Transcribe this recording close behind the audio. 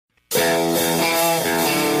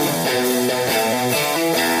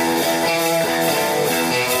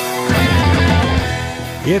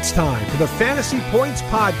It's time for the Fantasy Points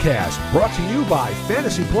Podcast, brought to you by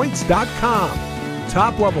FantasyPoints.com.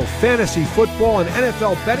 Top-level fantasy football and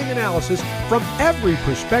NFL betting analysis from every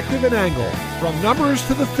perspective and angle, from numbers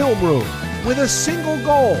to the film room, with a single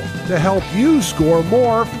goal to help you score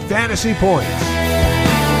more fantasy points.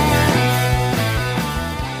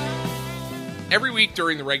 Every week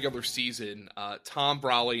during the regular season, Tom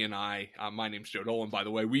Brawley and I, my name's Joe Dolan, by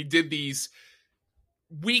the way, we did these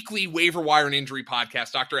weekly waiver wire and injury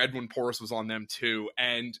podcasts. Dr. Edwin Porras was on them too.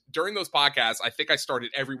 And during those podcasts, I think I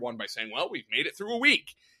started every one by saying, well, we've made it through a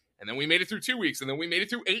week. And then we made it through 2 weeks. And then we made it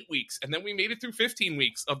through 8 weeks. And then we made it through 15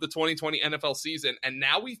 weeks of the 2020 NFL season. And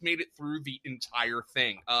now we've made it through the entire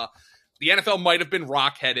thing. The NFL might have been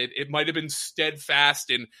rock-headed. It might have been steadfast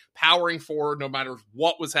in powering forward no matter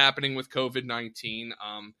what was happening with COVID-19.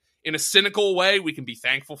 In a cynical way, we can be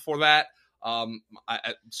thankful for that.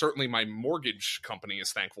 Certainly my mortgage company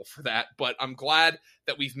is thankful for that, but I'm glad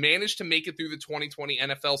that we've managed to make it through the 2020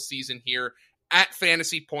 NFL season here at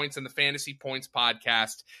Fantasy Points and the Fantasy Points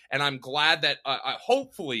podcast. And I'm glad that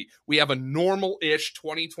hopefully we have a normal-ish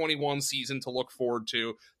 2021 season to look forward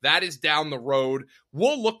to. That is down the road.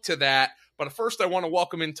 We'll look to that. But first, I want to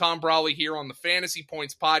welcome in Tom Brawley here on the Fantasy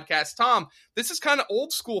Points podcast. Tom, this is kind of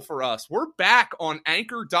old school for us. We're back on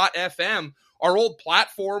Anchor.fm, our old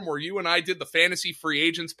platform where you and I did the Fantasy Free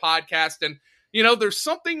Agents podcast. And, you know, there's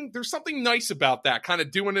something nice about that, kind of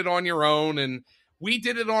doing it on your own. And we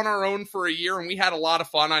did it on our own for a year, and we had a lot of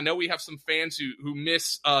fun. I know we have some fans who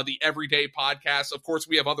miss the everyday podcast. Of course,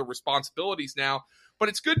 we have other responsibilities now, but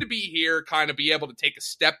it's good to be here, kind of be able to take a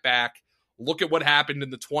step back, look at what happened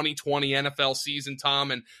in the 2020 NFL season,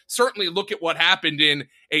 Tom, and certainly look at what happened in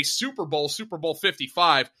a Super Bowl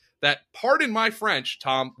 55, that, pardon my French,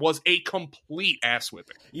 Tom, was a complete ass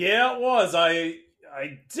whipping. Yeah, it was. I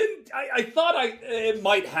thought it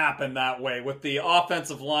might happen that way with the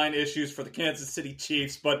offensive line issues for the Kansas City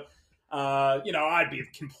Chiefs, but I'd be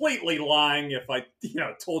completely lying if I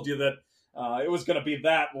told you that it was going to be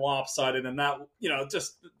that lopsided and that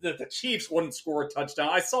just that the Chiefs wouldn't score a touchdown.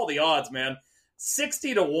 I saw the odds, man,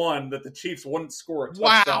 60-1 that the Chiefs wouldn't score a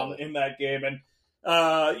touchdown in that game, and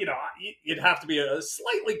you'd have to be a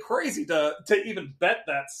slightly crazy to even bet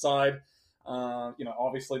that side.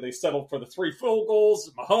 Obviously they settled for the 3 field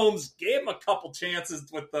goals. Mahomes gave him a couple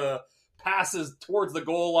chances with the passes towards the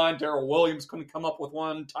goal line. Darrell Williams couldn't come up with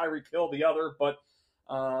one. Tyreek Hill the other. But,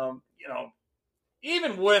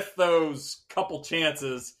 even with those couple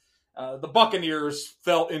chances, the Buccaneers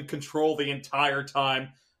felt in control the entire time.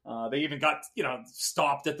 They even got,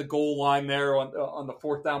 stopped at the goal line there on the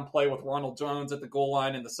 4th down play with Ronald Jones at the goal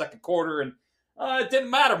line in the second quarter. And it didn't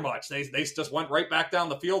matter much. They just went right back down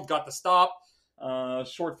the field, got the stop,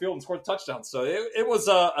 short field, and scored a touchdown. So it was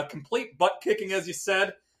a complete butt kicking, as you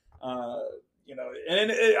said.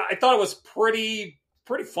 I thought it was pretty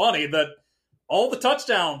funny that all the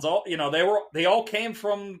touchdowns, they all came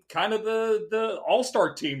from kind of the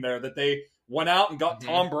all-star team there, that they went out and got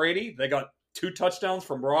Tom Brady. They got 2 touchdowns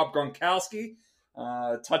from Rob Gronkowski,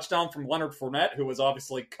 touchdown from Leonard Fournette, who was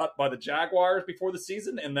obviously cut by the Jaguars before the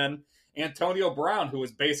season, and then Antonio Brown, who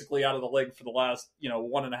was basically out of the league for the last,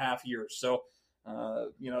 1.5 years. So,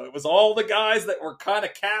 it was all the guys that were kind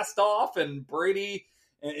of cast off, and Brady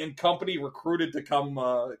and company recruited to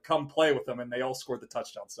come play with them, and they all scored the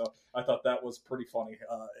touchdown. So I thought that was pretty funny.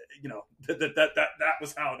 That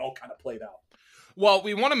was how it all kind of played out. Well,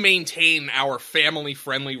 we want to maintain our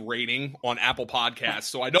family-friendly rating on Apple Podcasts,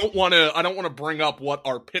 so I don't want to bring up what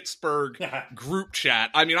our Pittsburgh group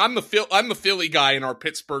chat. I mean, I'm the Philly guy in our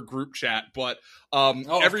Pittsburgh group chat, but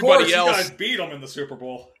everybody else, you guys beat them in the Super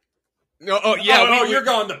Bowl. You're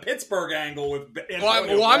going the Pittsburgh angle with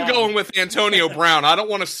Antonio Brown. I'm Brown. going with Antonio Brown. I don't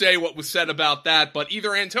want to say what was said about that, but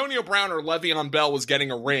either Antonio Brown or Le'Veon Bell was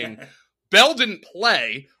getting a ring. Bell didn't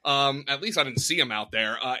play. At least I didn't see him out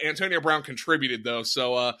there. Antonio Brown contributed, though.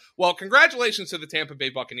 So, congratulations to the Tampa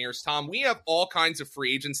Bay Buccaneers, Tom. We have all kinds of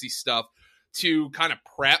free agency stuff to kind of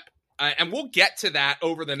prep. And we'll get to that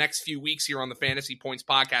over the next few weeks here on the Fantasy Points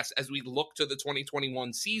podcast as we look to the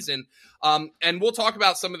 2021 season. And we'll talk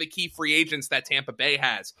about some of the key free agents that Tampa Bay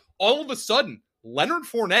has. All of a sudden, Leonard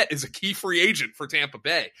Fournette is a key free agent for Tampa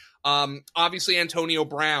Bay. Obviously, Antonio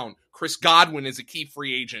Brown, Chris Godwin is a key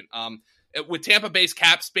free agent. With Tampa Bay's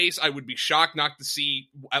cap space, I would be shocked not to see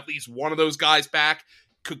at least one of those guys back.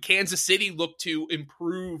 Could Kansas City look to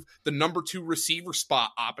improve the number 2 receiver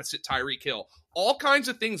spot opposite Tyreek Hill? All kinds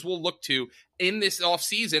of things we'll look to in this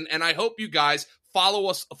offseason, and I hope you guys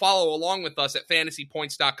follow along with us at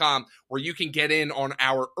fantasypoints.com, where you can get in on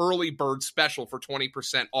our early bird special for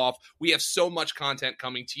 20% off. We have so much content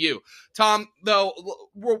coming to you. Tom, though,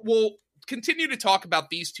 we'll continue to talk about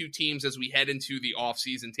these two teams as we head into the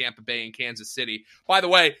offseason, Tampa Bay and Kansas City. By the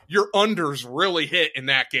way, your unders really hit in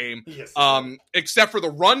that game, Yes. Except for the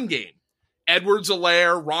run game.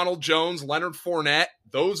 Edwards-Helaire, Ronald Jones, Leonard Fournette,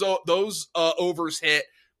 those overs hit.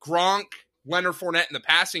 Gronk, Leonard Fournette in the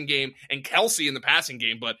passing game, and Kelsey in the passing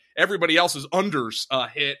game, but everybody else's unders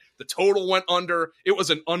hit. The total went under. It was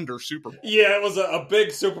an under Super Bowl. Yeah, it was a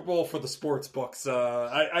big Super Bowl for the sports books.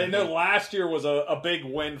 I know last year was a big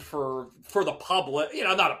win for the public.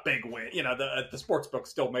 Not a big win. The sports book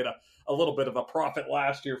still made a little bit of a profit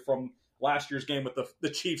last year from last year's game with the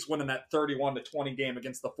Chiefs winning that 31-20 game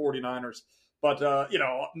against the 49ers. But,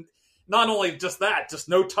 not only just that, just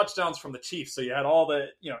no touchdowns from the Chiefs. So you had all the,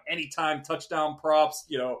 anytime touchdown props,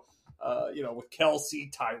 with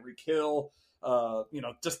Kelsey, Tyreek Hill,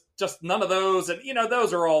 just none of those. And,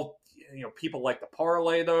 those are all, people like to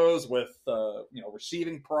parlay those with,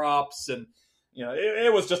 receiving props. And,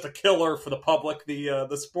 it was just a killer for the public,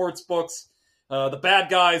 the sports books. The bad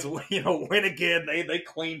guys, win again. They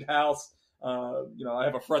cleaned house. I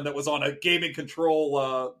have a friend that was on a gaming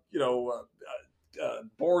control,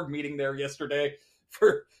 board meeting there yesterday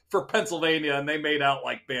for Pennsylvania, and they made out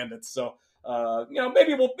like bandits. So,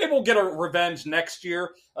 maybe we'll get a revenge next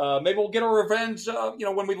year. Maybe we'll get a revenge,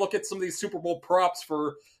 when we look at some of these Super Bowl props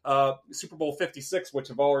for Super Bowl 56, which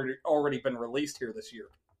have already been released here this year.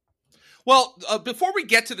 Well, before we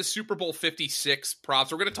get to the Super Bowl 56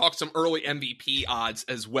 props, we're going to talk some early MVP odds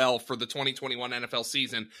as well for the 2021 NFL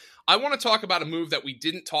season. I want to talk about a move that we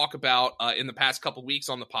didn't talk about in the past couple weeks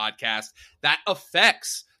on the podcast that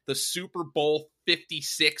affects the Super Bowl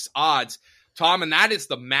 56 odds, Tom, and that is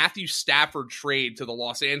the Matthew Stafford trade to the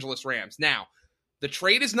Los Angeles Rams. Now, the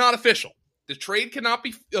trade is not official. The trade cannot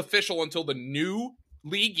be official until the new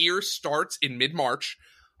league year starts in mid-March.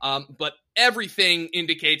 But everything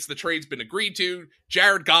indicates the trade's been agreed to.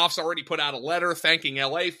 Jared Goff's already put out a letter thanking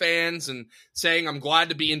LA fans and saying, I'm glad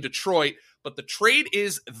to be in Detroit. But the trade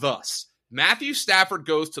is thus. Matthew Stafford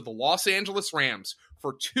goes to the Los Angeles Rams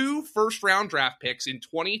for 2 first-round draft picks in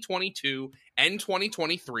 2022 and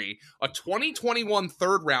 2023, a 2021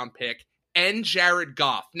 third-round pick, and Jared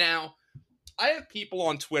Goff. Now, I have people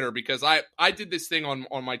on Twitter because I did this thing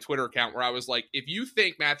on my Twitter account where I was like, if you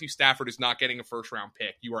think Matthew Stafford is not getting a first-round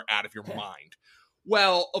pick, you are out of your mind.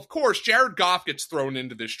 Well, of course, Jared Goff gets thrown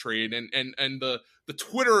into this trade, and the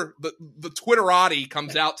Twitterati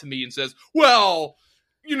comes out to me and says, well,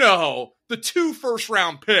 the 2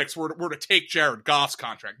 first-round picks were to take Jared Goff's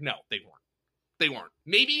contract. No, they weren't. They weren't.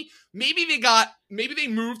 Maybe they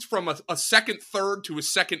moved from a second third to a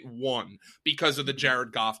second one because of the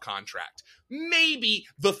Jared Goff contract. Maybe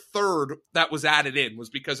the third that was added in was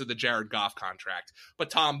because of the Jared Goff contract. But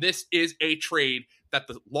Tom, this is a trade that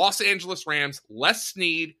the Los Angeles Rams, Les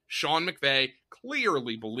Snead, Sean McVay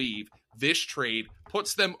clearly believe this trade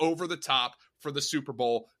puts them over the top for the Super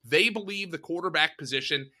Bowl. They believe the quarterback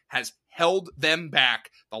position has held them back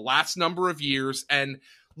the last number of years. And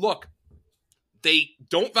look, they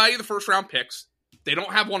don't value the first round picks. They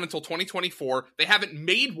don't have one until 2024. They haven't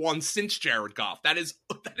made one since Jared Goff. That is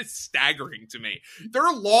staggering to me. There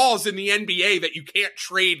are laws in the NBA that you can't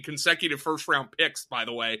trade consecutive first round picks, by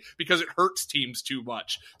the way, because it hurts teams too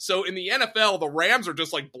much. So in the NFL, the Rams are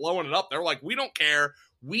just like blowing it up. They're like, we don't care.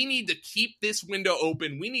 We need to keep this window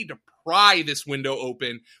open. We need to pry this window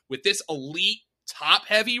open with this elite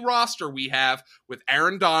top-heavy roster we have with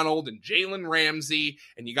Aaron Donald and Jalen Ramsey,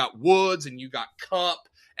 and you got Woods, and you got Kupp,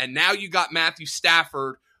 and now you got Matthew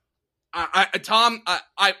Stafford. Tom,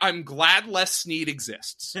 I'm glad Les Snead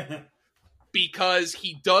exists because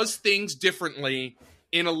he does things differently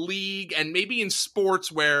in a league and maybe in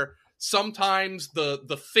sports where sometimes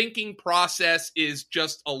the thinking process is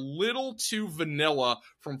just a little too vanilla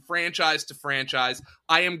from franchise to franchise.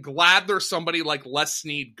 I am glad there's somebody like Les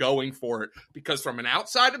Snead going for it because from an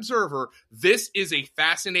outside observer, this is a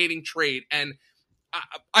fascinating trade. And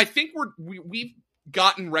I think we've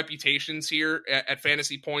gotten reputations here at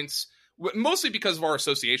Fantasy Points, mostly because of our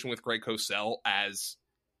association with Greg Cosell as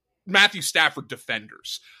Matthew Stafford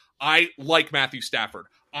defenders. I like Matthew Stafford.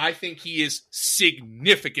 I think he is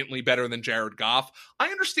significantly better than Jared Goff. I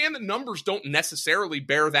understand that numbers don't necessarily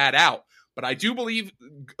bear that out, but I do believe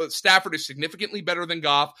Stafford is significantly better than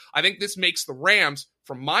Goff. I think this makes the Rams,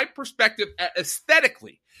 from my perspective,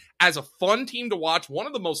 aesthetically, as a fun team to watch, one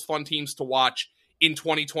of the most fun teams to watch in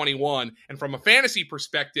 2021. And from a fantasy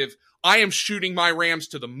perspective, I am shooting my Rams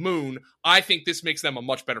to the moon. I think this makes them a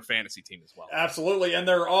much better fantasy team as well. Absolutely. And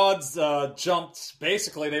their odds jumped.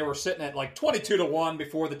 Basically, they were sitting at like 22-1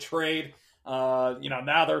 before the trade.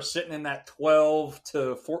 Now they're sitting in that 12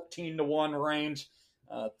 to 14-1 range.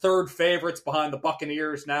 third favorites behind the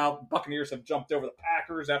Buccaneers now. The Buccaneers have jumped over the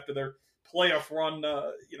Packers after their playoff run,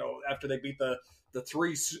 after they beat the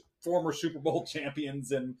three former Super Bowl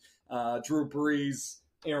champions and Drew Brees,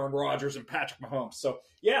 Aaron Rodgers, and Patrick Mahomes. So,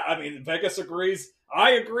 yeah, I mean, Vegas agrees.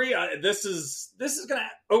 I agree. This is going to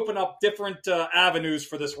open up different avenues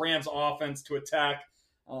for this Rams offense to attack.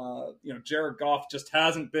 Jared Goff just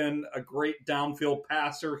hasn't been a great downfield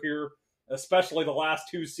passer here, especially the last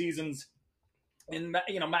two seasons. And,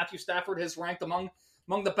 Matthew Stafford has ranked among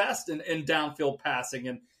the best in downfield passing.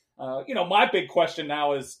 And, my big question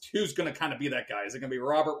now is who's going to kind of be that guy? Is it going to be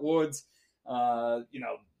Robert Woods?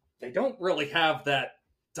 They don't really have that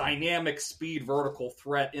dynamic speed vertical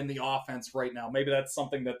threat in the offense right now. Maybe that's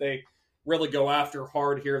something that they really go after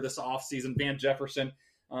hard here this offseason. Van Jefferson,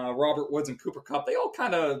 Robert Woods, and Cooper Kupp, they all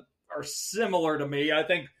kind of are similar to me. I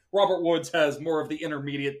think Robert Woods has more of the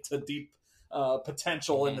intermediate to deep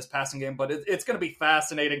potential in this passing game, but it's going to be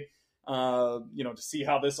fascinating, to see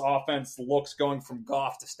how this offense looks going from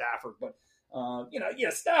Goff to Stafford. But,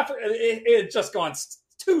 Stafford, it just gone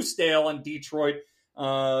too stale in Detroit.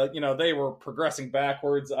 They were progressing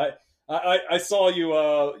backwards. I saw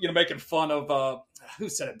you, making fun of who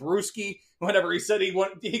said it, Brewski, whenever he said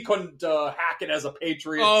he couldn't hack it as a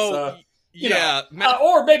Patriots.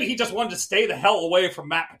 Or maybe he just wanted to stay the hell away from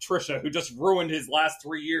Matt Patricia, who just ruined his last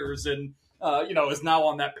 3 years and is now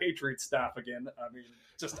on that Patriots staff again. I mean,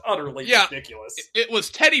 just utterly ridiculous. It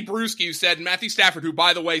was Teddy Bruschi who said Matthew Stafford, who,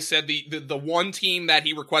 by the way, said the one team that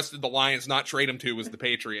he requested the Lions not trade him to was the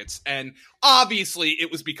Patriots. And obviously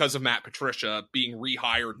it was because of Matt Patricia being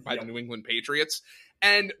rehired by the New England Patriots.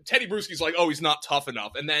 And Teddy Bruschi's like, oh, he's not tough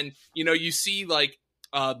enough. And then, you see like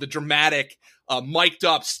the dramatic mic'd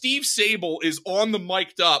up. Steve Sable is on the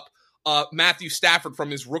mic'd up Matthew Stafford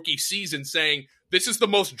from his rookie season saying, this is the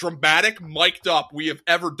most dramatic mic'd up we have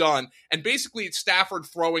ever done. And basically it's Stafford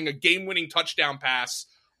throwing a game-winning touchdown pass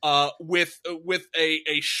with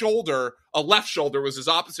a shoulder, a left shoulder was his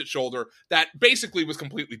opposite shoulder, that basically was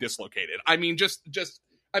completely dislocated. I mean,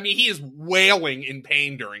 he is wailing in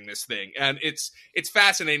pain during this thing. And it's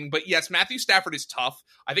fascinating. But yes, Matthew Stafford is tough.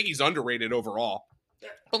 I think he's underrated overall.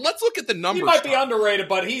 But let's look at the numbers. He might be underrated,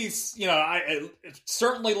 but he's, it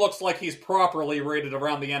certainly looks like he's properly rated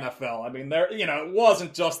around the NFL. I mean, there, it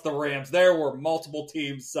wasn't just the Rams. There were multiple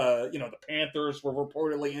teams. The Panthers were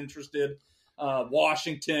reportedly interested.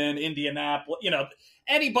 Washington, Indianapolis.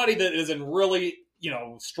 Anybody that is in really,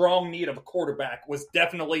 strong need of a quarterback was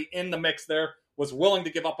definitely in the mix there. Was willing to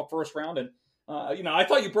give up a first round, and I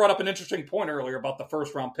thought you brought up an interesting point earlier about the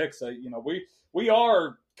first round picks. We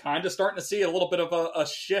are kind of starting to see a little bit of a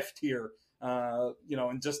shift here,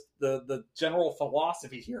 and just the general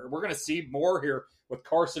philosophy here. We're going to see more here with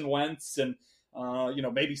Carson Wentz and,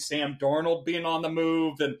 maybe Sam Darnold being on the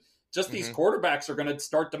move. And just these quarterbacks are going to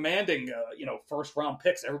start demanding, first round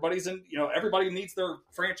picks. Everybody needs their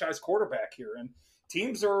franchise quarterback here. And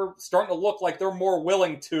teams are starting to look like they're more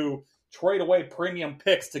willing to trade away premium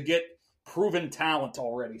picks to get proven talent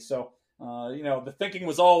already. So, the thinking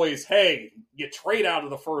was always, hey, you trade out of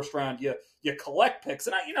the first round, you collect picks.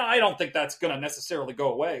 And I don't think that's going to necessarily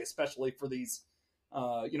go away, especially for these,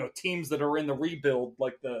 teams that are in the rebuild,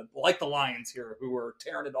 like the Lions here, who are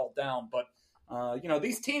tearing it all down. But,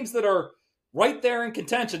 these teams that are right there in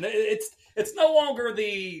contention, it's no longer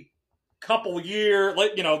the couple year,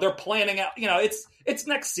 they're planning out, it's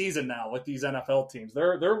next season now with these NFL teams.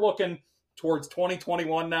 They're looking towards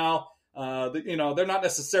 2021 now. They're not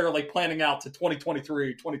necessarily planning out to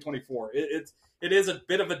 2023, 2024. It is a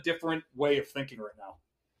bit of a different way of thinking right now.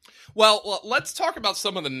 Well, let's talk about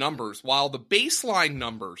some of the numbers. While the baseline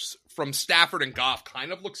numbers from Stafford and Goff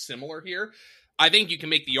kind of look similar here, I think you can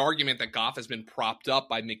make the argument that Goff has been propped up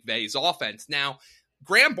by McVay's offense. Now,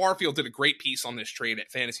 Graham Barfield did a great piece on this trade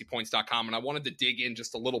at fantasypoints.com, and I wanted to dig in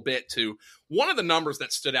just a little bit to one of the numbers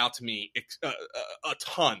that stood out to me a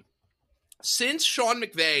ton. Since Sean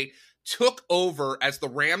McVay took over as the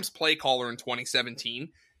Rams play caller in 2017,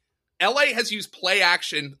 LA has used play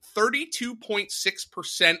action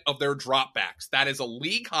 32.6% of their dropbacks. That is a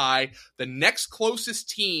league high. The next closest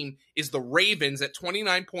team is the Ravens at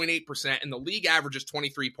 29.8%, and the league average is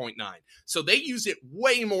 23.9%. So they use it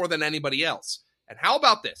way more than anybody else. And how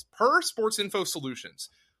about this? Per Sports Info Solutions,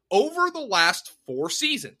 over the last 4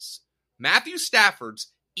 seasons, Matthew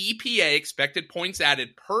Stafford's EPA, expected points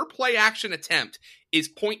added per play action attempt, is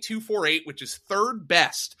 0.248, which is third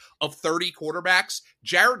best of 30 quarterbacks.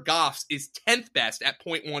 Jared Goff's is 10th best at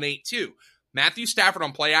 0.182. Matthew Stafford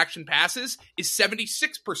on play action passes is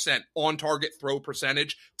 76% on target throw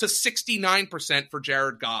percentage to 69% for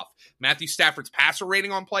Jared Goff. Matthew Stafford's passer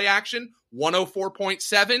rating on play action,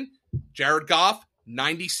 104.7. Jared Goff,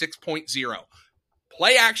 96.0.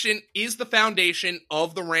 Play action is the foundation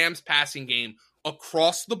of the Rams passing game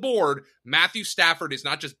across the board. Matthew Stafford is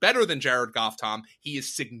not just better than Jared Goff, Tom. He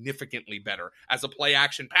is significantly better as a play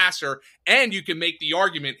action passer. And you can make the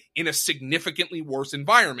argument in a significantly worse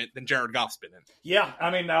environment than Jared Goff's been in. Yeah, I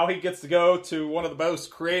mean, now he gets to go to one of the most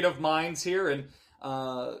creative minds here, and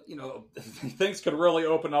things could really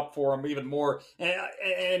open up for him even more.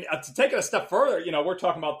 And to take it a step further, we're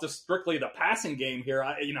talking about just strictly the passing game here.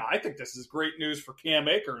 I think this is great news for Cam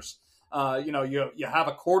Akers. You have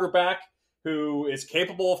a quarterback who is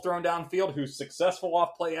capable of throwing downfield, who's successful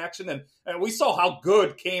off play action, and we saw how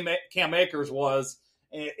good Cam Akers was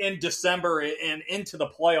in December and into the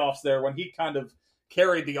playoffs there when he kind of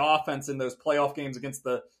carried the offense in those playoff games against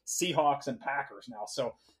the Seahawks and Packers now.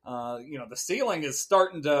 So, the ceiling is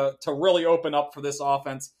starting to really open up for this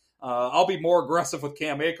offense. I'll be more aggressive with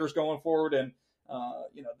Cam Akers going forward, and,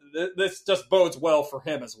 this just bodes well for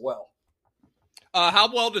him as well.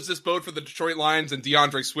 How well does this bode for the Detroit Lions and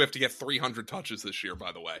DeAndre Swift to get 300 touches this year,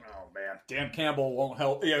 by the way? Oh, man. Dan Campbell won't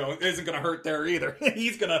help. Isn't going to hurt there either.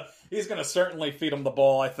 He's gonna certainly feed him the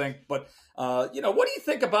ball, I think. But, what do you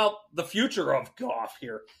think about the future of Goff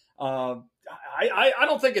here? I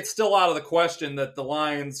don't think it's still out of the question that the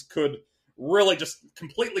Lions could really just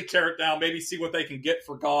completely tear it down, maybe see what they can get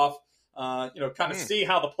for Goff, kind of see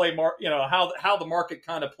how the how the market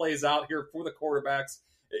kind of plays out here for the quarterbacks.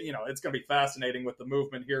 It's going to be fascinating with the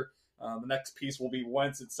movement here. The next piece will be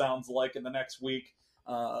Wentz, it sounds like, in the next week.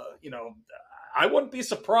 I wouldn't be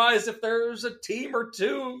surprised if there's a team or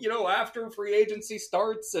two, after free agency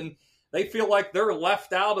starts and they feel like they're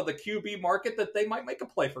left out of the QB market, that they might make a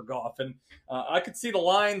play for Goff. And I could see the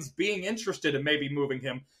Lions being interested in maybe moving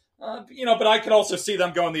him. But I could also see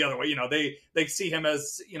them going the other way. They see him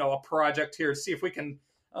as, a project here to see if we can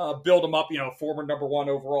build him up, former number 1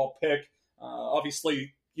 overall pick.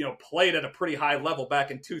 Obviously, played at a pretty high level back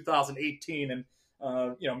in 2018 and,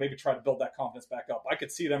 maybe try to build that confidence back up. I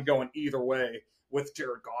could see them going either way with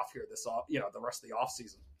Jared Goff here the rest of the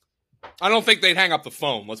offseason. I don't think they'd hang up the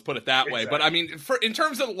phone, let's put it that Exactly. way. But I mean, in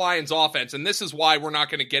terms of the Lions offense, and this is why we're not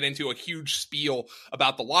going to get into a huge spiel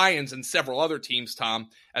about the Lions and several other teams, Tom,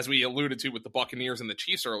 as we alluded to with the Buccaneers and the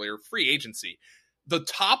Chiefs earlier, free agency. The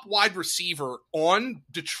top wide receiver on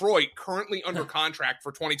Detroit currently under contract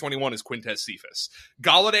for 2021 is Quintez Cephas.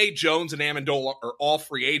 Golladay, Jones, and Amendola are all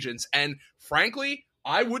free agents. And frankly,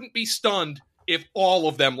 I wouldn't be stunned if all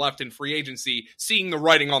of them left in free agency, seeing the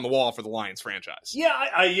writing on the wall for the Lions franchise. Yeah,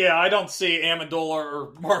 I don't see Amendola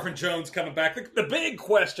or Marvin Jones coming back. The big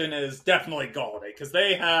question is definitely Golladay, because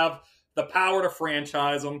they have the power to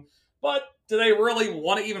franchise him. But do they really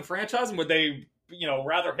want to even franchise him? Would they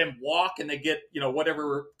rather him walk and they get,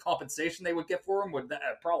 whatever compensation they would get for him? Would that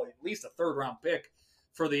probably at least a 3rd round pick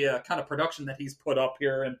for the kind of production that he's put up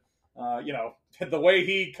here. And, the way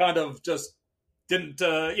he kind of just didn't,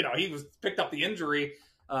 he picked up the injury,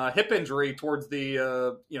 hip injury towards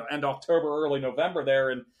the, end October, early November there,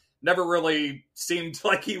 and never really seemed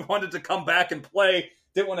like he wanted to come back and play.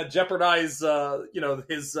 Didn't want to jeopardize,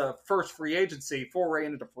 his first foray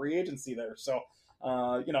into free agency there. So,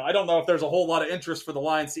 I don't know if there's a whole lot of interest for the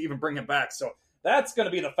Lions to even bring him back. So that's going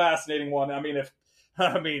to be the fascinating one.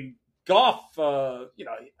 Goff, I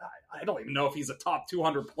don't even know if he's a top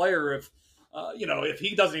 200 player. If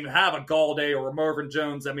he doesn't even have a Golladay or a Marvin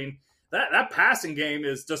Jones, that passing game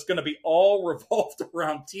is just going to be all revolved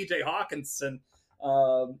around TJ Hawkinson.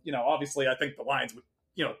 Obviously I think the Lions would,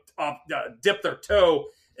 dip their toe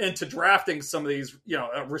into drafting some of these,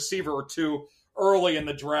 a receiver or two early in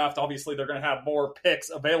the draft. Obviously, they're going to have more picks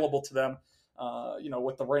available to them,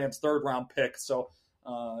 with the Rams' 3rd round pick. So,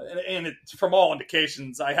 from all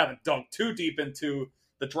indications, I haven't dug too deep into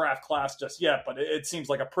the draft class just yet, but it seems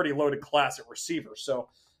like a pretty loaded class at receiver. So,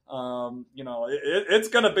 it's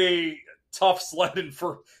going to be tough sledding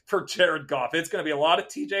for Jared Goff. It's going to be a lot of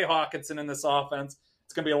TJ Hawkinson in this offense.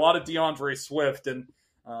 It's going to be a lot of DeAndre Swift, and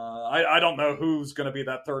I don't know who's going to be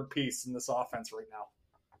that 3rd piece in this offense right now.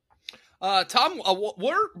 Tom,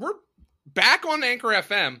 we're back on Anchor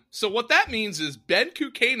FM. So what that means is Ben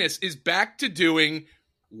Kukanis is back to doing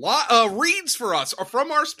reads for us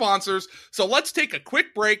from our sponsors. So let's take a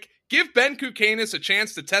quick break. Give Ben Kukanis a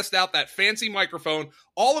chance to test out that fancy microphone.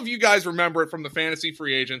 All of you guys remember it from the Fantasy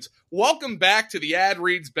Free Agents. Welcome back to the Ad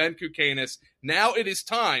Reads Ben Kukanis. Now it is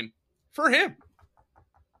time for him.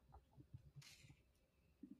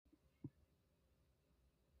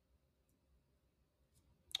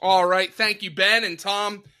 All right, thank you, Ben and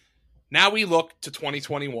Tom. Now we look to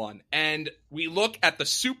 2021, and we look at the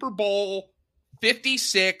Super Bowl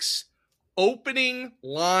 56 opening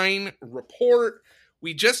line report.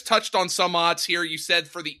 we just touched on some odds here. You said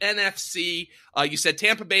for the NFC, you said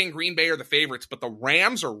Tampa Bay and Green Bay are the favorites, but the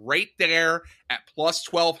Rams are right there at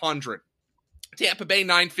plus 1,200. Tampa Bay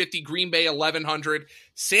 950, Green Bay 1,100,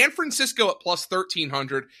 San Francisco at plus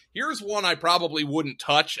 1,300. Here's one I probably wouldn't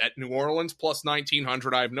touch at New Orleans, plus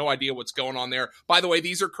 1,900. I have no idea what's going on there. By the way,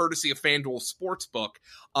 these are courtesy of FanDuel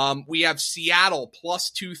Sportsbook. We have Seattle plus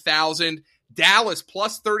 2,000, Dallas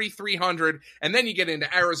plus 3,300, and then you get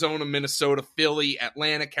into Arizona, Minnesota, Philly,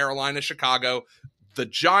 Atlanta, Carolina, Chicago, the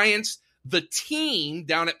Giants, the team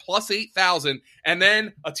down at plus 8,000, and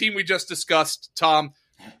then a team we just discussed, Tom,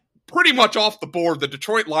 pretty much off the board, the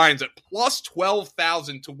Detroit Lions at plus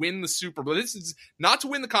 12,000 to win the Super Bowl. This is not to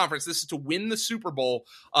win the conference. This is to win the Super Bowl.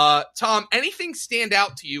 Tom, anything stand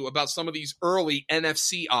out to you about some of these early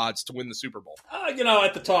NFC odds to win the Super Bowl?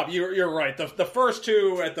 At the top, you're right. The first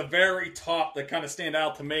two at the very top that kind of stand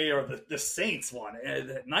out to me are the Saints one.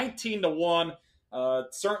 19-1.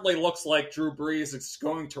 Certainly looks like Drew Brees is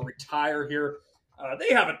going to retire here.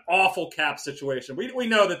 They have an awful cap situation. We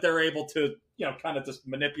know that they're able to, kind of just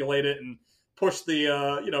manipulate it and push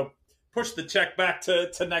the check back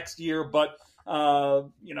to next year. But,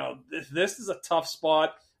 this is a tough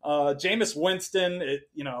spot. Jameis Winston,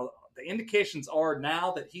 the indications are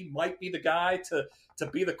now that he might be the guy to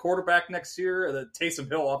be the quarterback next year. Taysom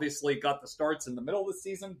Hill obviously got the starts in the middle of the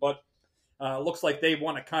season, but looks like they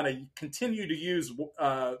want to kind of continue to use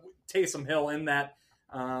Taysom Hill in that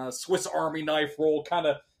Swiss Army knife role, kind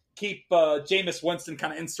of keep Jameis Winston,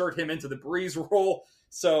 kind of insert him into the Breeze role.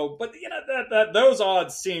 So, but that those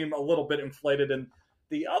odds seem a little bit inflated. And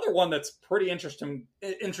the other one that's pretty interesting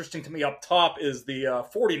to me up top is the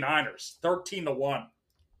 49ers, 13-1.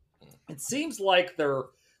 It seems like they're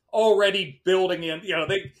already building in.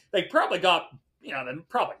 They probably got, then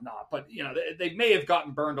probably not, but they may have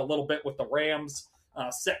gotten burned a little bit with the Rams,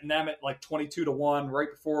 setting them at like 22-1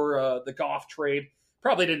 right before the Goff trade.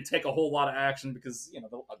 Probably didn't take a whole lot of action because,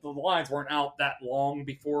 the lines weren't out that long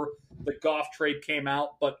before the Goff trade came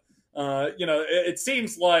out. But, it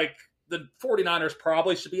seems like the 49ers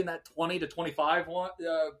probably should be in that 20 to 25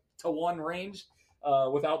 to 1 range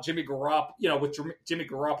without Jimmy Garoppolo, with Jimmy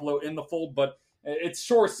Garoppolo in the fold. But it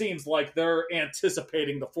sure seems like they're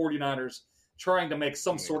anticipating the 49ers trying to make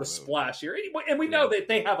some sort of splash here. And we know that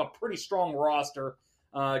they have a pretty strong roster,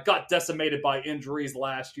 got decimated by injuries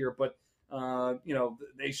last year, but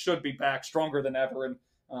they should be back stronger than ever. And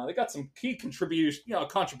they got some key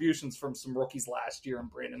contributions from some rookies last year in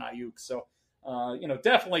Brandon Ayuk. So,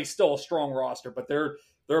 definitely still a strong roster, but they're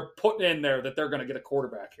putting in there that they're going to get a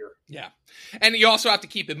quarterback here. Yeah. And you also have to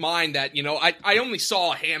keep in mind that, I only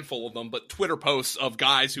saw a handful of them, but Twitter posts of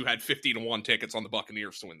guys who had 50-1 tickets on the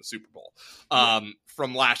Buccaneers to win the Super Bowl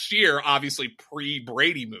from last year, obviously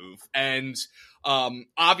pre-Brady move. And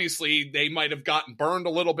obviously they might have gotten burned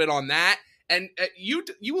a little bit on that. And you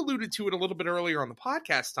alluded to it a little bit earlier on the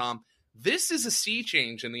podcast, Tom. This is a sea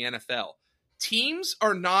change in the NFL. Teams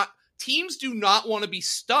do not want to be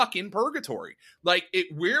stuck in purgatory.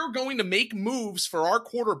 We're going to make moves for our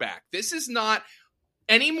quarterback. This is not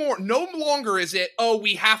anymore. No longer is it,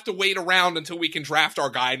 we have to wait around until we can draft our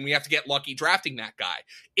guy and we have to get lucky drafting that guy.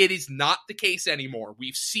 It is not the case anymore.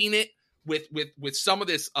 We've seen it with some of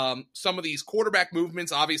these quarterback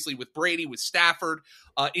movements, obviously with Brady, with Stafford,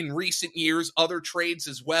 in recent years, other trades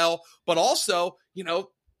as well, but also,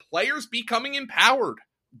 players becoming empowered.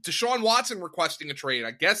 Deshaun Watson requesting a trade.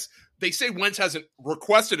 I guess they say Wentz hasn't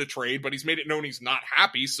requested a trade, but he's made it known he's not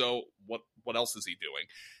happy. So what else is he doing?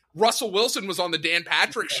 Russell Wilson was on the Dan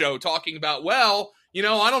Patrick show talking about, I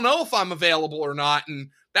don't know if I'm available or not. And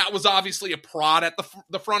that was obviously a prod at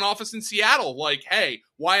the front office in Seattle. Like, hey,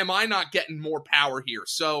 why am I not getting more power here?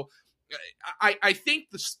 So I think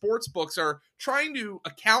the sports books are trying to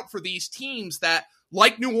account for these teams that,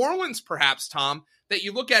 like New Orleans, perhaps, Tom, that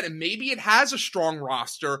you look at and maybe it has a strong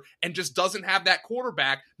roster and just doesn't have that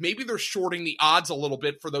quarterback. Maybe they're shorting the odds a little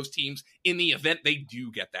bit for those teams in the event they do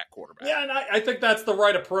get that quarterback. Yeah, and I think that's the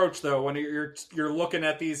right approach, though, when you're looking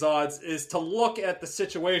at these odds, is to look at the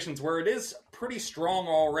situations where it is pretty strong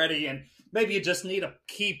already, and maybe you just need a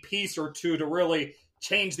key piece or two to really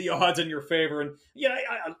change the odds in your favor. And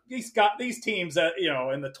these teams that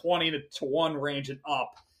in the 20-1 range and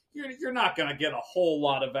up, you're not going to get a whole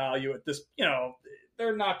lot of value at this.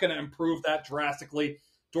 They're not going to improve that drastically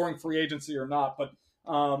during free agency or not. But,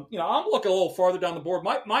 I'm looking a little farther down the board.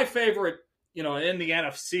 My favorite, in the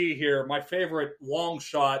NFC here, my favorite long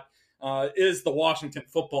shot is the Washington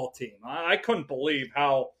football team. I couldn't believe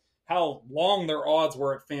how long their odds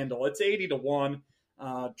were at FanDuel. It's 80-1.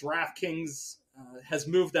 DraftKings has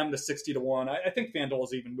moved them to 60-1. I think FanDuel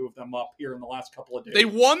has even moved them up here in the last couple of days. They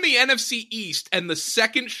won the NFC East and the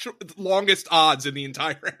second longest odds in the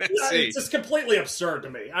entire NFC. It's just completely absurd to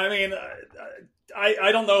me. I mean,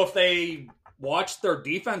 I don't know if they watched their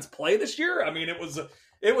defense play this year. I mean, it was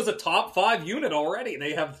a top 5 unit already.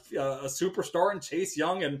 They have a superstar in Chase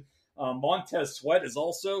Young, and Montez Sweat is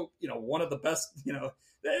also, one of the best,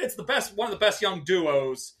 it's one of the best young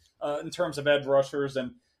duos in terms of edge rushers.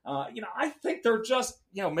 And, I think they're just,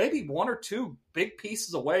 maybe 1 or 2 big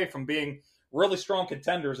pieces away from being really strong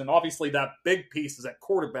contenders. And obviously that big piece is at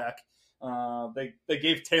quarterback. They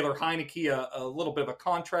gave Taylor Heineke a little bit of a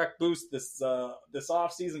contract boost this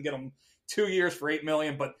offseason, get him 2 years for $8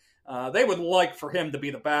 million, but they would like for him to be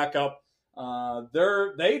the backup.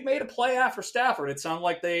 They made a play after Stafford. It sounded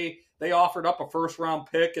like they offered up a first-round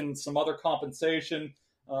pick and some other compensation,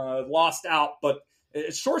 lost out, but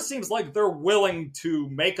it sure seems like they're willing to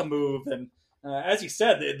make a move. And as you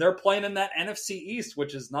said, they're playing in that NFC East,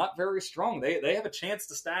 which is not very strong. They have a chance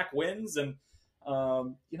to stack wins, and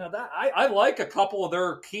that I like a couple of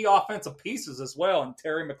their key offensive pieces as well. And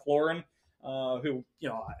Terry McLaurin, who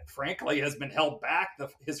frankly has been held back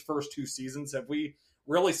his first 2 seasons. Have we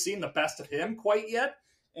really seen the best of him quite yet?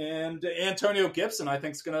 And Antonio Gibson, I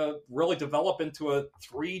think, is going to really develop into a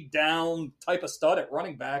 3-down type of stud at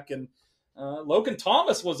running back. And Logan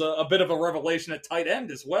Thomas was a bit of a revelation at tight end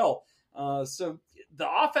as well. So the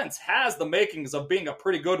offense has the makings of being a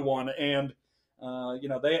pretty good one. And,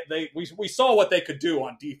 we saw what they could do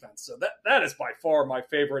on defense. So that is by far my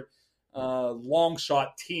favorite long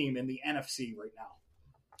shot team in the NFC right now.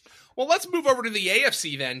 Well, let's move over to the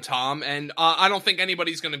AFC then, Tom. And I don't think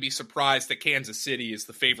anybody's going to be surprised that Kansas City is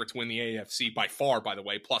the favorite to win the AFC by far, by the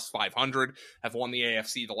way, plus 500, have won the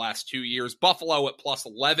AFC the last 2 years. Buffalo at plus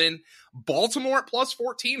 11, Baltimore at plus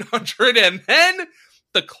 1,400, and then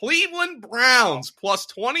the Cleveland Browns plus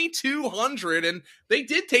 2,200. And they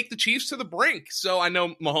did take the Chiefs to the brink. So I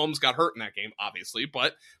know Mahomes got hurt in that game, obviously,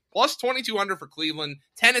 but plus 2,200 for Cleveland.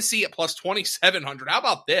 Tennessee at plus 2,700. How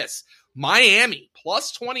about this? Miami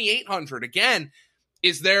plus 2,800. Again,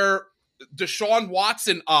 is there Deshaun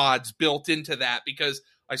Watson odds built into that? Because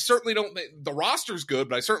I certainly don't think the roster's good,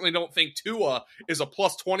 but I certainly don't think Tua is a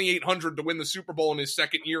plus 2,800 to win the Super Bowl in his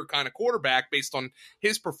second year kind of quarterback based on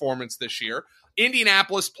his performance this year.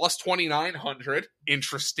 Indianapolis plus 2,900.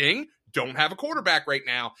 Interesting. Don't have a quarterback right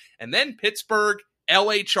now. And then Pittsburgh,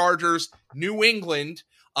 LA Chargers, New England.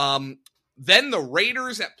 Then the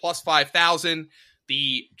Raiders at plus 5,000.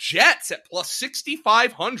 The Jets at plus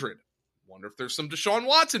 6,500. Wonder if there's some Deshaun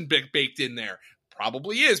Watson baked in there.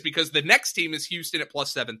 Probably is, because the next team is Houston at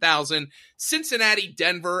plus 7,000. Cincinnati,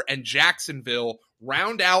 Denver, and Jacksonville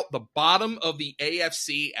round out the bottom of the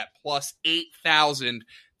AFC at plus 8,000.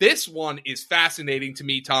 This one is fascinating to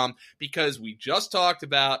me, Tom, because we just talked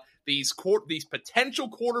about these potential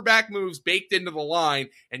quarterback moves baked into the line,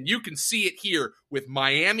 and you can see it here with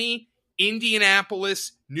Miami,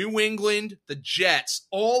 Indianapolis, New England, the Jets.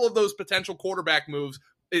 All of those potential quarterback moves,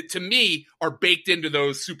 to me, are baked into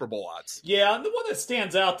those Super Bowl odds. Yeah, and the one that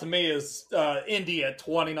stands out to me is Indy at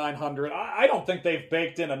 2,900. I don't think they've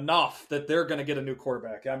baked in enough that they're going to get a new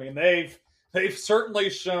quarterback. I mean, they've certainly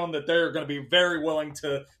shown that they're going to be very willing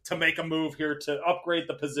to make a move here to upgrade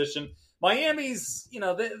the position. Miami's,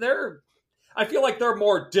 I feel like they're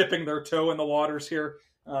more dipping their toe in the waters here.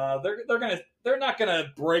 They're not gonna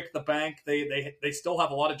break the bank. They still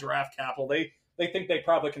have a lot of draft capital. They think they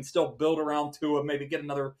probably can still build around Tua, maybe get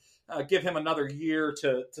give him another year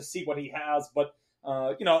to see what he has. But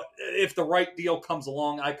if the right deal comes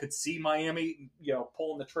along, I could see Miami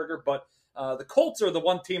pulling the trigger. But the Colts are the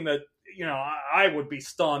one team that I would be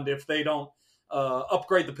stunned if they don't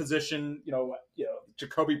upgrade the position.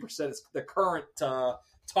 Jacoby Brissett is the current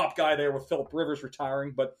top guy there with Phillip Rivers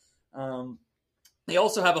retiring, but they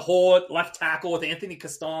also have a whole left tackle with Anthony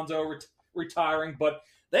Costanzo retiring, but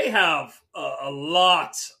they have a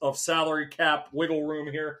lot of salary cap wiggle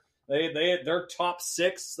room here. They're top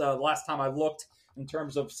 6 last time I looked in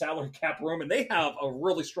terms of salary cap room, and they have a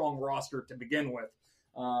really strong roster to begin with.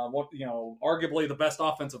 Arguably the best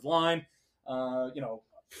offensive line.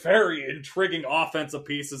 Very intriguing offensive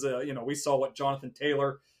pieces. We saw what Jonathan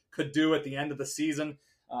Taylor could do at the end of the season.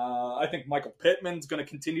 I think Michael Pittman's going to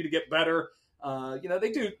continue to get better.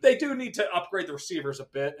 They do need to upgrade the receivers a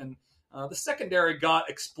bit, and the secondary got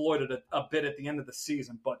exploited a bit at the end of the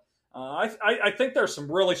season. But I think there's some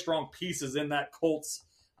really strong pieces in that Colts,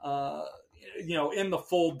 in the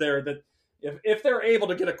fold there that if they're able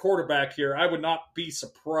to get a quarterback here, I would not be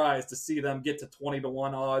surprised to see them get to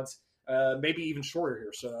 20-1 odds, maybe even shorter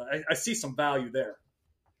here. So I see some value there.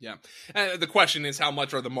 Yeah. The question is, how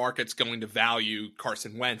much are the markets going to value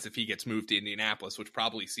Carson Wentz if he gets moved to Indianapolis, which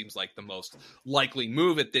probably seems like the most likely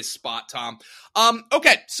move at this spot, Tom.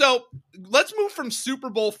 Okay, so let's move from Super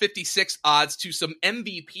Bowl 56 odds to some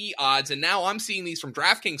MVP odds, and now I'm seeing these from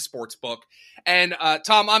DraftKings Sportsbook. And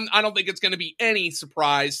Tom, I don't think it's going to be any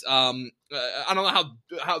surprise. I don't know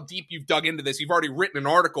how deep you've dug into this. You've already written an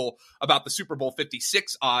article about the Super Bowl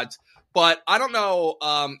 56 odds. But I don't know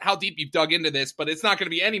how deep you've dug into this, but it's not going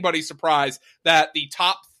to be anybody's surprise that the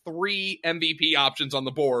top 3 MVP options on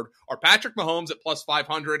the board are Patrick Mahomes at plus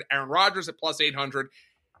 500, Aaron Rodgers at plus 800,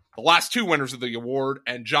 the last 2 winners of the award,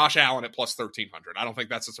 and Josh Allen at plus 1,300. I don't think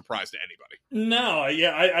that's a surprise to anybody. No,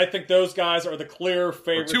 yeah, I think those guys are the clear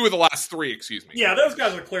favorites. Or 2 of the last 3, excuse me. Yeah, those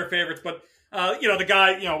guys are the clear favorites, but, the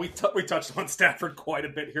guy, we touched on Stafford quite a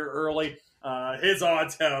bit here early. His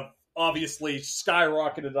odds have obviously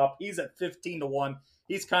skyrocketed up. He's at 15-1.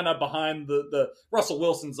 He's kind of behind the Russell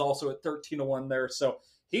Wilson's also at 13-1 there. So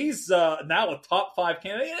he's now a top 5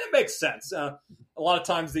 candidate. And it makes sense. A lot of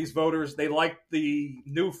times these voters, they like the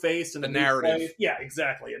new face and the narrative. Play. Yeah,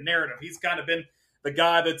 exactly. A narrative. He's kind of been the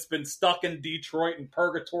guy that's been stuck in Detroit and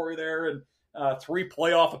purgatory there, and 3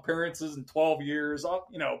 playoff appearances in 12 years.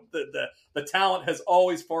 The talent has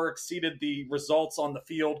always far exceeded the results on the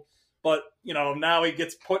field. But, now he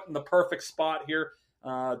gets put in the perfect spot here.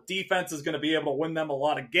 Defense is going to be able to win them a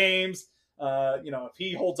lot of games. If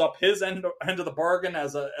he holds up his end of the bargain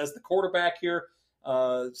as the quarterback here,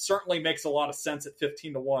 certainly makes a lot of sense at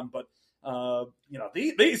 15-1. But,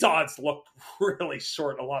 these odds look really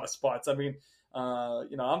short in a lot of spots. I mean,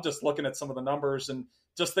 I'm just looking at some of the numbers and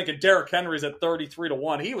just thinking Derrick Henry's at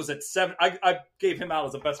 33-1. He was at 7. I gave him out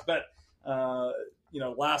as a best bet,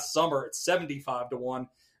 last summer at 75-1.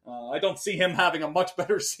 I don't see him having a much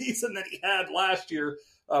better season than he had last year.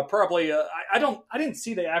 Probably, I didn't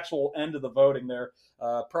see the actual end of the voting there.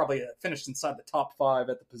 Probably finished inside the top 5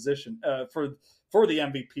 at the position for the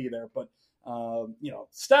MVP there. But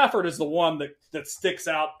Stafford is the one that sticks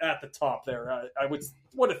out at the top there. I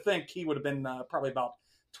would think he would have been probably about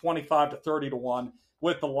 25-30-1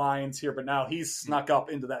 with the Lions here, but now he's snuck up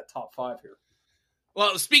into that top 5 here.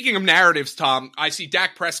 Well, speaking of narratives, Tom, I see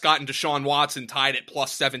Dak Prescott and Deshaun Watson tied at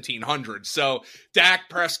plus 1,700. So Dak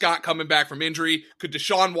Prescott coming back from injury. Could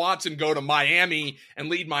Deshaun Watson go to Miami and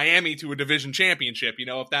lead Miami to a division championship?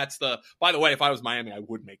 If that's by the way, if I was Miami, I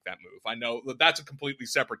would make that move. I know that's a completely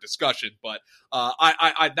separate discussion, but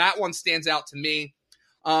I that one stands out to me.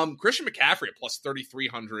 Christian McCaffrey at plus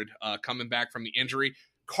 3,300 coming back from the injury.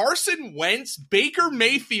 Carson Wentz, Baker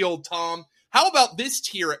Mayfield, Tom. How about this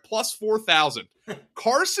tier at plus 4,000?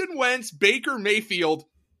 Carson Wentz, Baker Mayfield,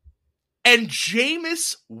 and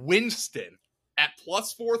Jameis Winston at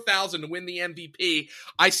plus 4,000 to win the MVP.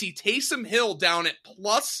 I see Taysom Hill down at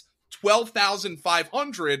plus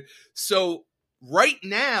 12,500. So right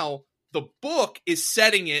now, the book is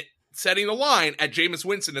setting the line at Jameis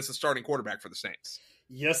Winston as the starting quarterback for the Saints.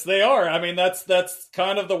 Yes, they are. I mean, that's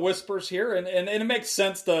kind of the whispers here, and it makes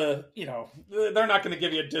sense to, they're not going to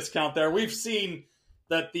give you a discount there. We've seen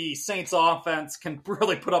that the Saints offense can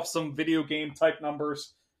really put up some video game type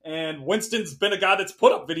numbers, and Winston's been a guy that's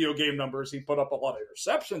put up video game numbers. He put up a lot of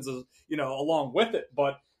interceptions, along with it,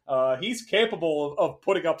 but he's capable of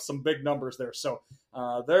putting up some big numbers there. So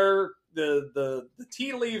the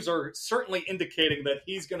tea leaves are certainly indicating that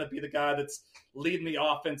he's going to be the guy that's leading the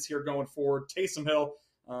offense here going forward. Taysom Hill,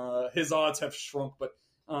 his odds have shrunk, but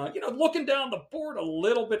looking down the board a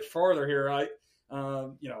little bit farther here,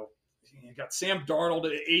 you got Sam Darnold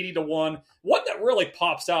at 80-1. One that really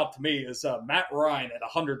pops out to me is Matt Ryan at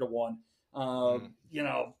 100-1.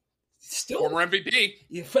 Still former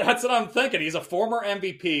MVP. That's what I'm thinking. He's a former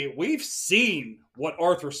MVP. We've seen what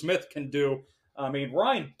Arthur Smith can do. I mean,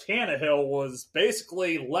 Ryan Tannehill was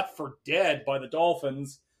basically left for dead by the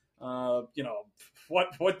Dolphins. What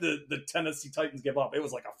the Tennessee Titans give up? It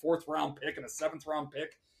was like a 4th round pick and a 7th round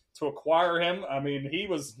pick to acquire him. I mean, he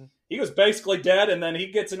was basically dead, and then he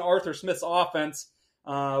gets in Arthur Smith's offense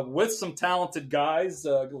with some talented guys,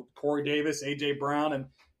 Corey Davis, A.J. Brown, and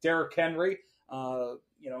Derrick Henry.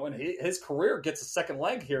 And his career gets a second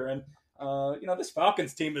leg here. And, this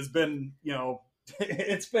Falcons team has been,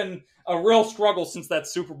 it's been a real struggle since that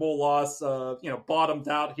Super Bowl loss, bottomed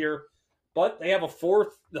out here. But they have the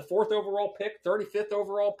 4th overall pick, 35th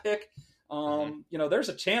overall pick. There's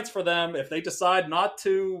a chance for them if they decide not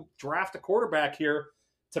to draft a quarterback here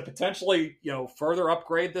to potentially, further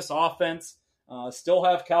upgrade this offense. Still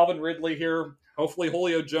have Calvin Ridley here. Hopefully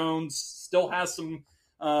Julio Jones still has some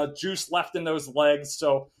juice left in those legs.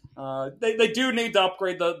 So they do need to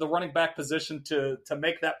upgrade the running back position to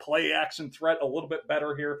make that play action threat a little bit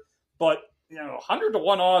better here. But 100 to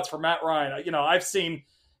 1 odds for Matt Ryan. I've seen,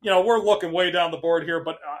 we're looking way down the board here,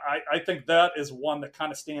 but I think that is one that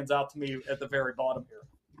kind of stands out to me at the very bottom here.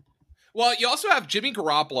 Well, you also have Jimmy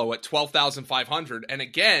Garoppolo at 12,500. And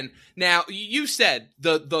again, now you said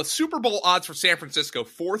the Super Bowl odds for San Francisco,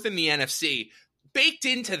 fourth in the NFC. Baked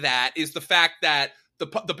into that is the fact that the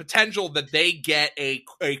potential that they get a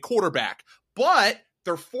quarterback. But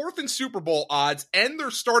their fourth in Super Bowl odds and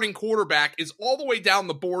their starting quarterback is all the way down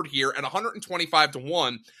the board here at 125 to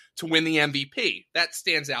 1 to win the MVP. That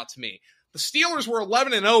stands out to me. The Steelers were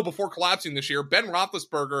 11-0 before collapsing this year. Ben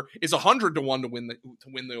Roethlisberger is 100 to 1 to win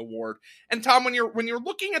the award. And Tom, when you're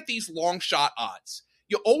looking at these long shot odds,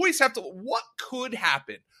 you always have to, what could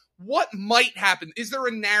happen? What might happen? Is there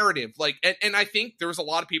a narrative? And I think there's a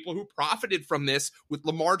lot of people who profited from this with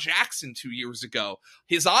Lamar Jackson 2 years ago.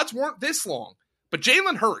 His odds weren't this long, but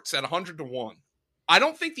Jalen Hurts at 100 to 1. I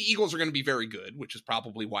don't think the Eagles are going to be very good, which is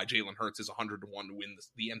probably why Jalen Hurts is 100 to 1 to win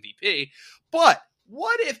the MVP. But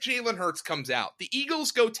what if Jalen Hurts comes out? The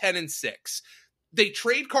Eagles go 10-6. They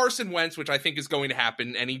trade Carson Wentz, which I think is going to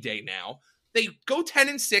happen any day now. They go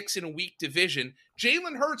 10-6 in a weak division.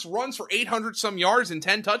 Jalen Hurts runs for 800 some yards and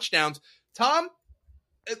 10 touchdowns. Tom,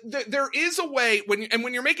 there is a way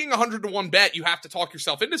when you're making a 100 to 1 bet, you have to talk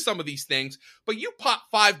yourself into some of these things, but you pop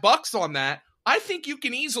 $5 on that. I think you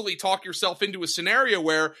can easily talk yourself into a scenario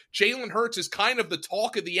where Jalen Hurts is kind of the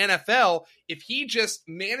talk of the NFL if he just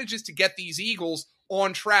manages to get these Eagles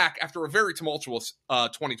on track after a very tumultuous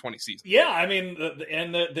 2020 season. Yeah, I mean,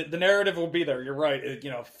 the narrative will be there. You're right.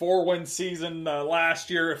 4-win season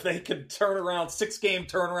last year. If they could turn around, 6-game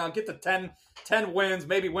turnaround, get to 10 wins,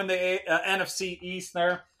 maybe win the NFC East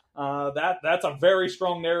there. That's a very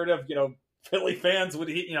strong narrative. Philly fans would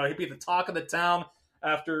he'd be the talk of the town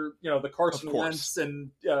after the Carson Wentz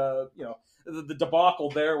and the debacle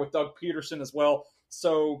there with Doug Peterson as well.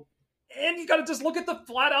 So, and you got to just look at the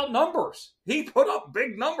flat out numbers. He put up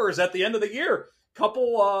big numbers at the end of the year.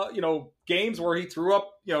 Couple games where he threw up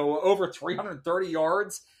over 330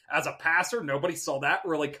 yards as a passer. Nobody saw that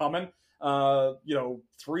really coming.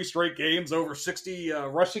 3 straight games over 60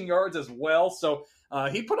 rushing yards as well. So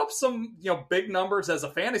he put up some big numbers as a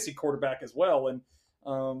fantasy quarterback as well. And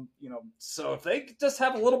so if they just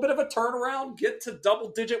have a little bit of a turnaround, get to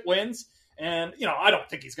double-digit wins, and, I don't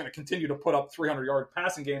think he's going to continue to put up 300-yard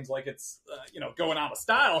passing games like it's, going out of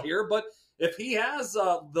style here, but if he has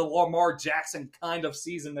the Lamar Jackson kind of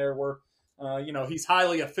season there where, he's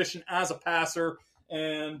highly efficient as a passer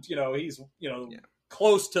and, he's,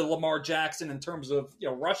 close to Lamar Jackson in terms of,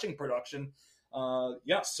 rushing production,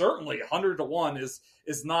 certainly 100 to 1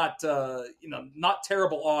 is not, not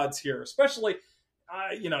terrible odds here, especially –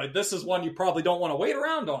 this is one you probably don't want to wait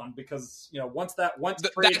around on because, once that Wentz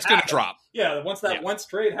trade that's going to drop. Yeah, once that Wentz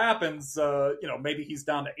trade happens, maybe he's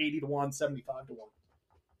down to 80 to 1, 75 to 1.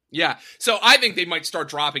 Yeah, so I think they might start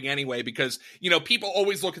dropping anyway because, people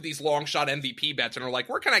always look at these long shot MVP bets and are like,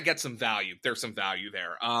 where can I get some value? There's some value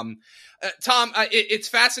there. Tom, it's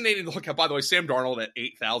fascinating to look at, by the way, Sam Darnold at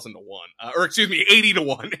 8,000 to 1, 80 to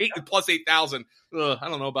 1, plus 8,000. I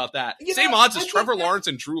don't know about that. Same odds as Trevor Lawrence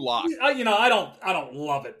and Drew Lock. I don't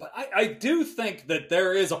love it, but I do think that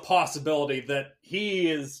there is a possibility that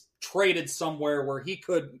he is traded somewhere where he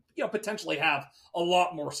could, potentially have a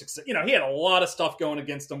lot more success. He had a lot of stuff going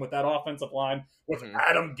against him with that offensive line, with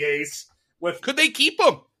Adam Gase. Could they keep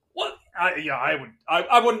him? Well,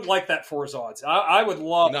 I wouldn't like that for his odds. I would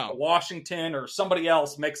love if Washington or somebody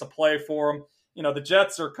else makes a play for him. The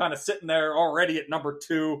Jets are kind of sitting there already at number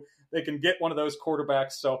 2. They can get one of those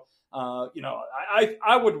quarterbacks. So,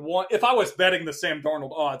 I would want, if I was betting the Sam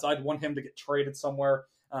Darnold odds, I'd want him to get traded somewhere,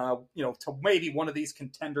 to maybe one of these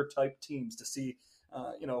contender type teams to see,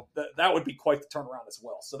 that would be quite the turnaround as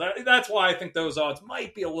well. So that's why I think those odds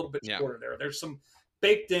might be a little bit shorter there. There's some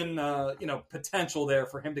baked in, potential there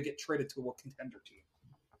for him to get traded to a contender team.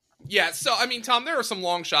 Yeah, so, Tom, there are some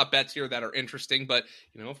long shot bets here that are interesting, but,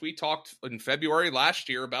 if we talked in February last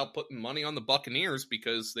year about putting money on the Buccaneers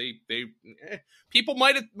because people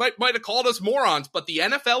might have called us morons, but the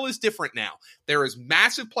NFL is different now. There is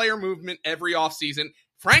massive player movement every offseason.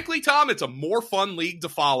 Frankly, Tom, it's a more fun league to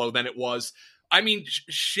follow than it was.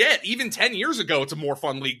 Even 10 years ago, it's a more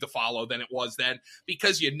fun league to follow than it was then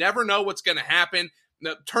because you never know what's going to happen.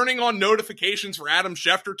 Now, turning on notifications for Adam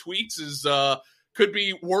Schefter tweets is could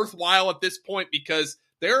be worthwhile at this point because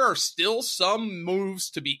there are still some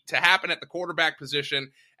moves to happen at the quarterback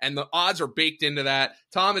position, and the odds are baked into that.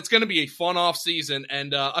 Tom, it's going to be a fun off season,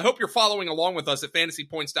 and I hope you're following along with us at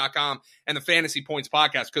fantasypoints.com and the Fantasy Points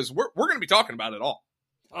podcast because we're going to be talking about it all.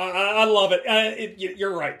 I love it.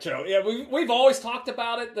 You're right, Joe. Yeah, we've always talked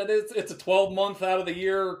about it, that it's a 12-month out of the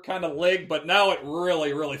year kind of league, but now it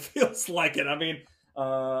really, really feels like it. I mean,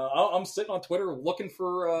 I'm sitting on Twitter looking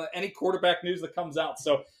for any quarterback news that comes out.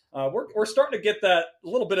 So we're starting to get that a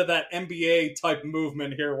little bit of that NBA type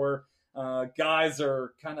movement here, where guys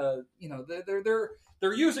are kind of,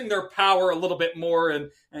 they're using their power a little bit more, and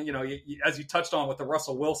as you touched on with the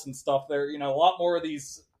Russell Wilson stuff, there a lot more of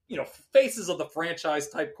these faces of the franchise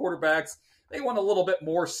type quarterbacks. They want a little bit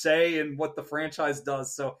more say in what the franchise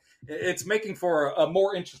does. So it's making for a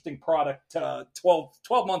more interesting product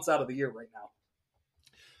 12 months out of the year right now.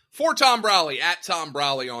 For Tom Brolley, at Tom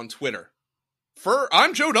Brolley on Twitter.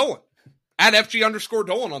 I'm Joe Dolan, at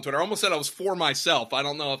FG_Dolan on Twitter. I almost said I was for myself. I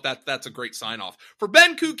don't know if that's a great sign off. For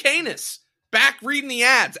Ben Kukanis, back reading the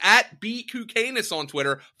ads, at B Kukanis on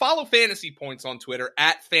Twitter. Follow Fantasy Points on Twitter,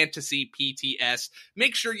 at FantasyPTS.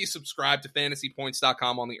 Make sure you subscribe to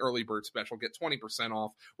FantasyPoints.com on the early bird special. Get 20%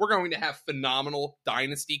 off. We're going to have phenomenal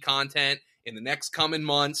Dynasty content in the next coming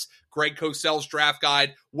months. Greg Cosell's draft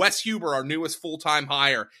guide. Wes Huber, our newest full-time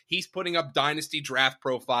hire. He's putting up Dynasty draft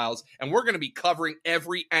profiles, and we're going to be covering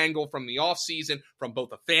every angle from the offseason from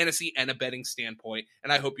both a fantasy and a betting standpoint,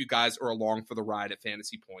 and I hope you guys are along for the ride at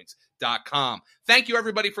FantasyPoints.com. Thank you,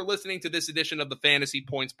 everybody, for listening to this edition of the Fantasy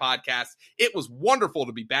Points Podcast. It was wonderful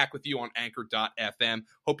to be back with you on Anchor.fm.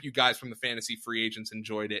 Hope you guys from the Fantasy Free Agents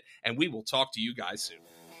enjoyed it, and we will talk to you guys soon.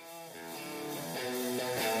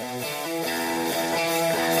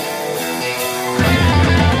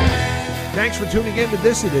 Thanks for tuning in to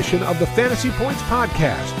this edition of the Fantasy Points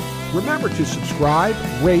Podcast. Remember to subscribe,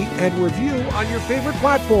 rate, and review on your favorite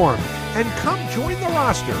platform. And come join the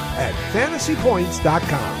roster at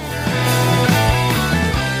FantasyPoints.com.